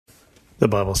The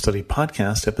Bible Study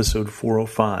Podcast, episode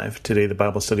 405. Today, the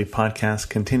Bible Study Podcast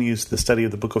continues the study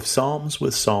of the book of Psalms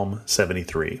with Psalm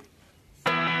 73.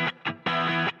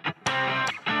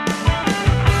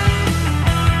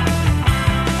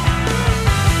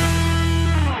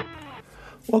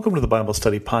 Welcome to the Bible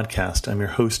Study Podcast. I'm your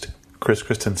host, Chris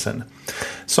Christensen.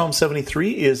 Psalm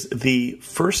 73 is the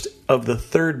first of the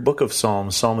third book of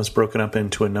Psalms. Psalm is broken up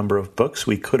into a number of books.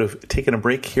 We could have taken a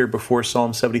break here before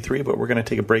Psalm 73, but we're going to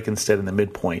take a break instead in the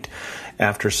midpoint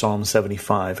after Psalm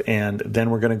 75. And then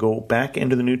we're going to go back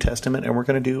into the New Testament and we're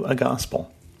going to do a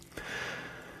gospel.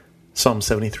 Psalm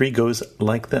 73 goes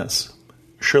like this.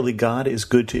 Surely God is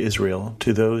good to Israel,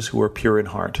 to those who are pure in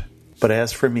heart. But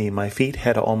as for me, my feet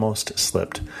had almost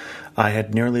slipped. I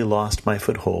had nearly lost my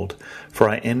foothold, for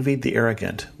I envied the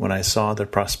arrogant when I saw the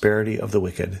prosperity of the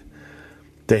wicked.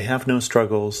 They have no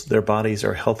struggles, their bodies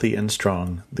are healthy and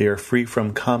strong, they are free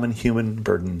from common human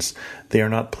burdens, they are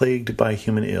not plagued by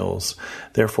human ills.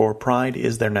 Therefore pride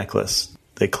is their necklace.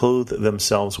 They clothe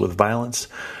themselves with violence,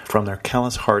 from their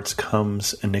callous hearts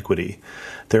comes iniquity.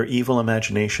 Their evil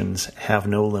imaginations have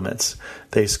no limits.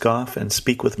 They scoff and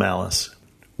speak with malice.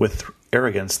 With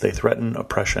arrogance they threaten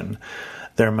oppression.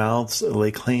 Their mouths lay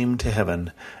claim to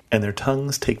heaven, and their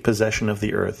tongues take possession of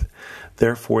the earth.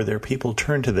 Therefore their people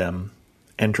turn to them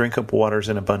and drink up waters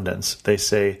in abundance. They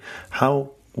say,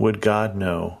 how would God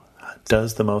know?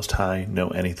 Does the Most High know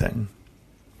anything?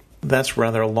 That's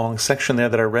rather a long section there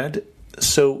that I read.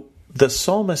 So the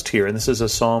psalmist here, and this is a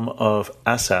psalm of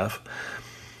Asaph,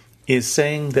 is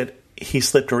saying that he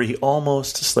slipped, or he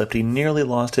almost slipped. He nearly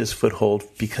lost his foothold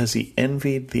because he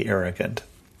envied the arrogant.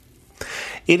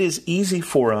 It is easy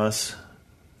for us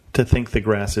to think the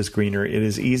grass is greener. It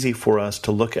is easy for us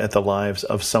to look at the lives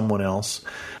of someone else.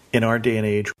 In our day and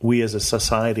age, we as a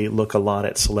society look a lot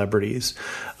at celebrities.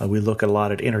 We look a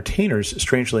lot at entertainers,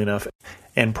 strangely enough,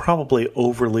 and probably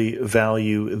overly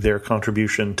value their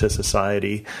contribution to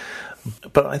society.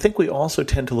 But I think we also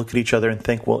tend to look at each other and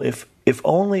think, well, if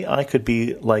only I could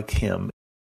be like him,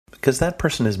 because that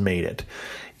person has made it.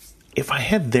 If I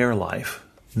had their life,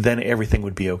 then everything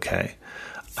would be okay.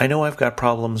 I know I've got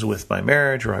problems with my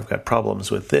marriage, or I've got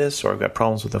problems with this, or I've got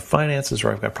problems with the finances,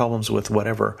 or I've got problems with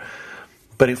whatever.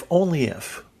 But if only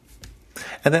if.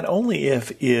 And that only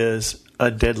if is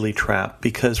a deadly trap,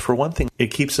 because for one thing, it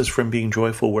keeps us from being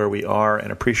joyful where we are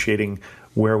and appreciating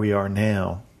where we are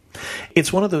now.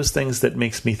 It's one of those things that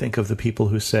makes me think of the people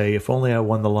who say, if only I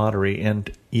won the lottery, and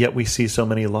yet we see so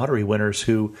many lottery winners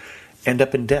who end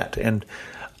up in debt. And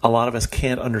a lot of us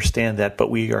can't understand that, but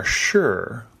we are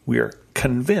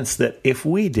convinced that if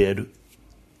we did,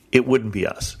 it wouldn't be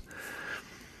us.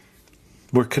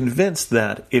 We're convinced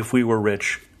that if we were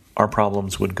rich, our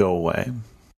problems would go away.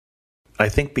 I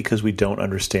think because we don't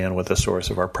understand what the source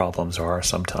of our problems are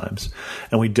sometimes.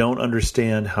 And we don't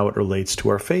understand how it relates to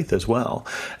our faith as well.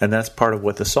 And that's part of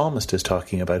what the psalmist is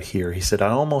talking about here. He said, I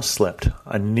almost slipped.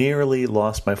 I nearly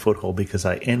lost my foothold because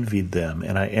I envied them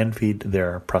and I envied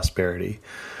their prosperity.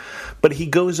 But he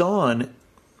goes on,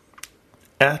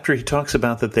 after he talks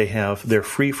about that they're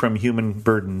free from human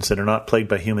burdens and are not plagued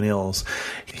by human ills,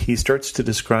 he starts to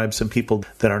describe some people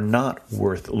that are not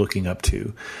worth looking up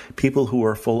to. People who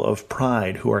are full of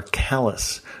pride, who are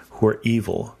callous, who are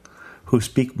evil, who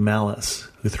speak malice,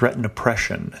 who threaten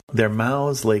oppression. Their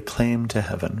mouths lay claim to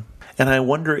heaven. And I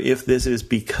wonder if this is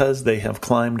because they have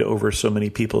climbed over so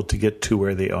many people to get to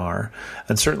where they are.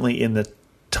 And certainly in the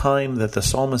time that the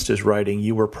psalmist is writing,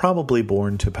 you were probably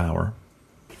born to power.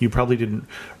 You probably didn't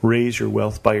raise your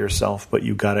wealth by yourself, but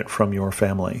you got it from your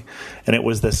family. And it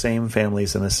was the same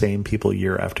families and the same people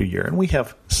year after year. And we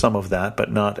have some of that,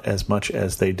 but not as much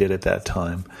as they did at that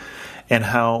time. And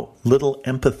how little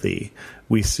empathy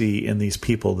we see in these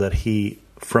people that he,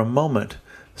 for a moment,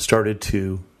 started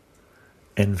to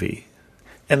envy.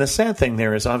 And the sad thing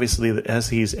there is obviously that as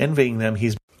he's envying them,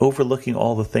 he's overlooking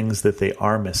all the things that they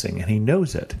are missing. And he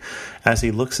knows it. As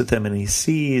he looks at them and he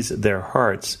sees their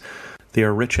hearts, they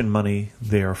are rich in money,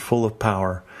 they are full of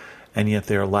power, and yet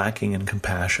they are lacking in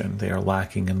compassion, they are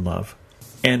lacking in love.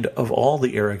 And of all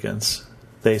the arrogance,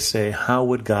 they say, how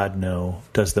would God know?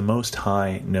 Does the Most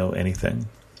High know anything?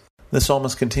 The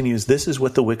psalmist continues, this is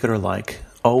what the wicked are like.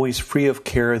 Always free of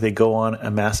care, they go on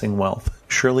amassing wealth.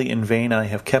 Surely in vain I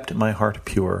have kept my heart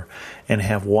pure, and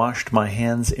have washed my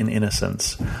hands in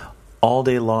innocence. All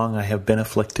day long I have been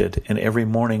afflicted, and every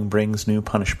morning brings new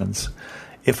punishments.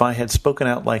 If I had spoken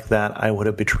out like that, I would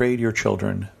have betrayed your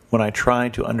children. When I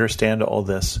tried to understand all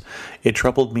this, it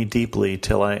troubled me deeply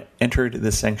till I entered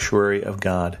the sanctuary of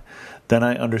God. Then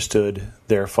I understood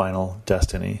their final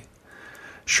destiny.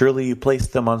 Surely you place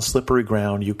them on slippery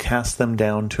ground, you cast them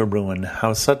down to ruin.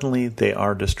 How suddenly they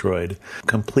are destroyed,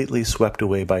 completely swept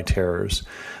away by terrors.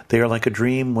 They are like a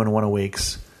dream when one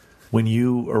awakes. When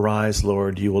you arise,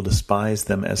 Lord, you will despise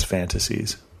them as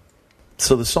fantasies.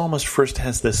 So the psalmist first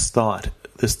has this thought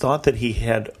that he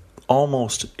had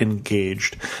almost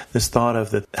engaged, this thought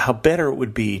of that how better it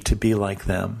would be to be like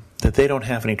them, that they don't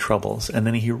have any troubles. And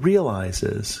then he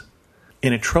realizes,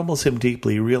 and it troubles him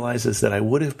deeply, he realizes that I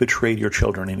would have betrayed your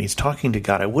children. And he's talking to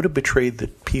God. I would have betrayed the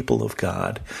people of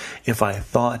God if I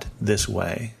thought this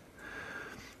way.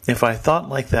 If I thought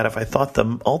like that, if I thought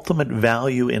the ultimate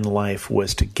value in life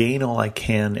was to gain all I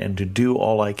can and to do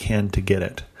all I can to get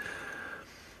it,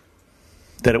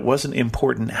 that it wasn't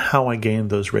important how I gained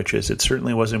those riches. It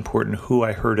certainly wasn't important who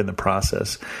I hurt in the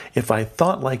process. If I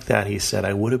thought like that, he said,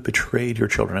 I would have betrayed your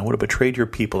children. I would have betrayed your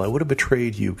people. I would have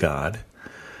betrayed you, God.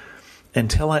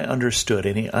 Until I understood,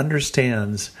 and he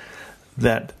understands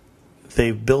that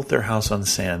they've built their house on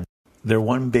sand. They're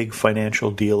one big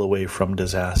financial deal away from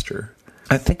disaster.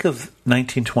 I think of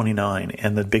 1929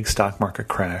 and the big stock market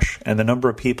crash and the number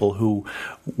of people who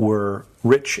were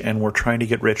rich and were trying to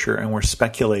get richer and were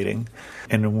speculating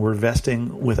and were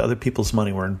investing with other people's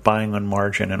money, were buying on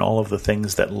margin and all of the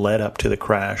things that led up to the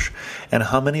crash. And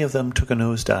how many of them took a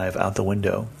nosedive out the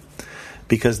window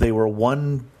because they were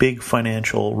one big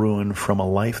financial ruin from a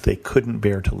life they couldn't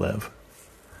bear to live.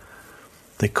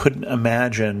 They couldn't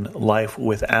imagine life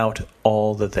without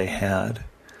all that they had.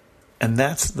 And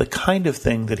that's the kind of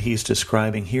thing that he's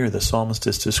describing here. The psalmist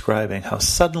is describing how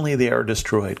suddenly they are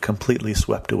destroyed, completely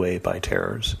swept away by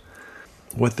terrors.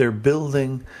 What they're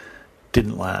building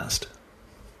didn't last.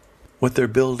 What they're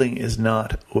building is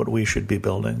not what we should be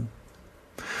building.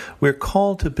 We're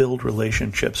called to build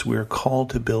relationships. We're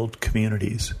called to build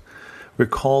communities. We're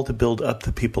called to build up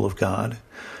the people of God,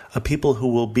 a people who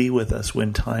will be with us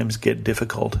when times get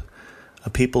difficult,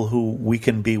 a people who we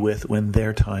can be with when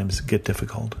their times get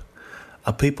difficult.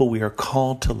 A people we are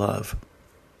called to love,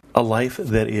 a life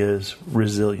that is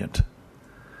resilient,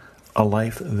 a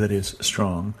life that is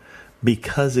strong,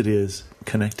 because it is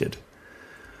connected.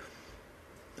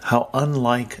 How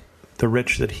unlike the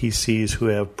rich that he sees who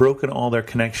have broken all their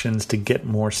connections to get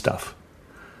more stuff.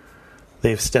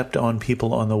 They've stepped on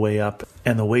people on the way up,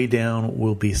 and the way down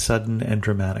will be sudden and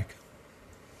dramatic.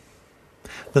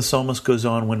 The psalmist goes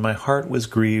on, when my heart was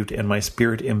grieved and my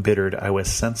spirit embittered, I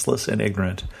was senseless and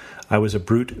ignorant. I was a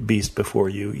brute beast before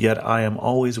you, yet I am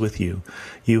always with you.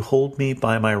 You hold me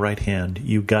by my right hand.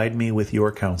 You guide me with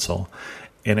your counsel,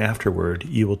 and afterward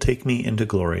you will take me into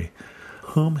glory.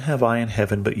 Whom have I in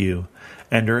heaven but you?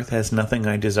 And earth has nothing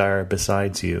I desire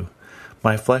besides you.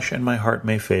 My flesh and my heart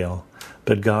may fail,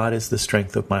 but God is the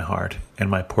strength of my heart and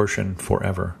my portion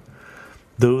forever.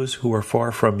 Those who are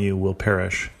far from you will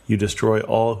perish. You destroy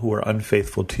all who are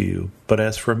unfaithful to you. But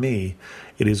as for me,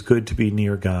 it is good to be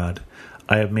near God.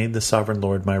 I have made the sovereign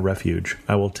Lord my refuge.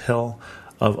 I will tell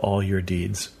of all your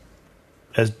deeds.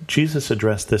 As Jesus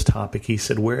addressed this topic, he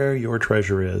said, where your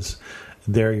treasure is,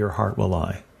 there your heart will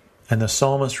lie. And the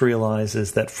psalmist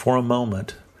realizes that for a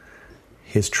moment,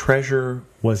 his treasure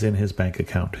was in his bank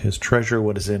account. His treasure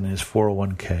was in his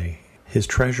 401k. His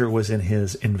treasure was in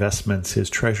his investments. His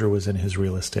treasure was in his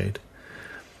real estate.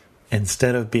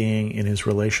 Instead of being in his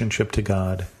relationship to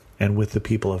God and with the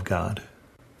people of God.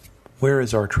 Where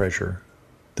is our treasure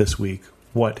this week?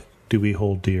 What do we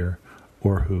hold dear,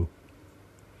 or who?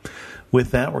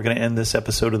 With that, we're going to end this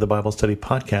episode of the Bible Study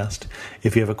Podcast.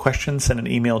 If you have a question, send an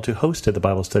email to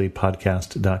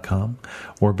host@thebiblestudypodcast.com,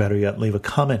 or better yet, leave a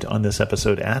comment on this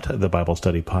episode at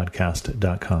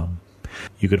thebiblestudypodcast.com.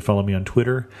 You can follow me on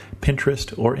Twitter,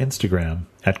 Pinterest, or Instagram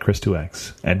at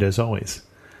Chris2X. And as always,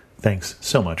 thanks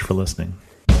so much for listening.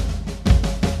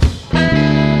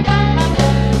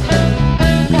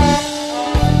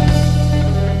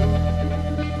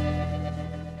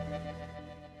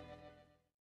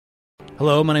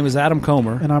 Hello, my name is Adam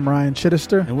Comer. And I'm Ryan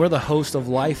Chittister. And we're the host of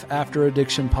Life After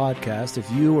Addiction podcast. If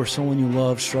you or someone you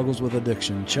love struggles with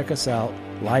addiction, check us out,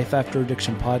 Life After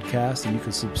Addiction podcast, and you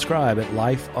can subscribe at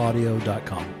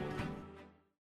lifeaudio.com.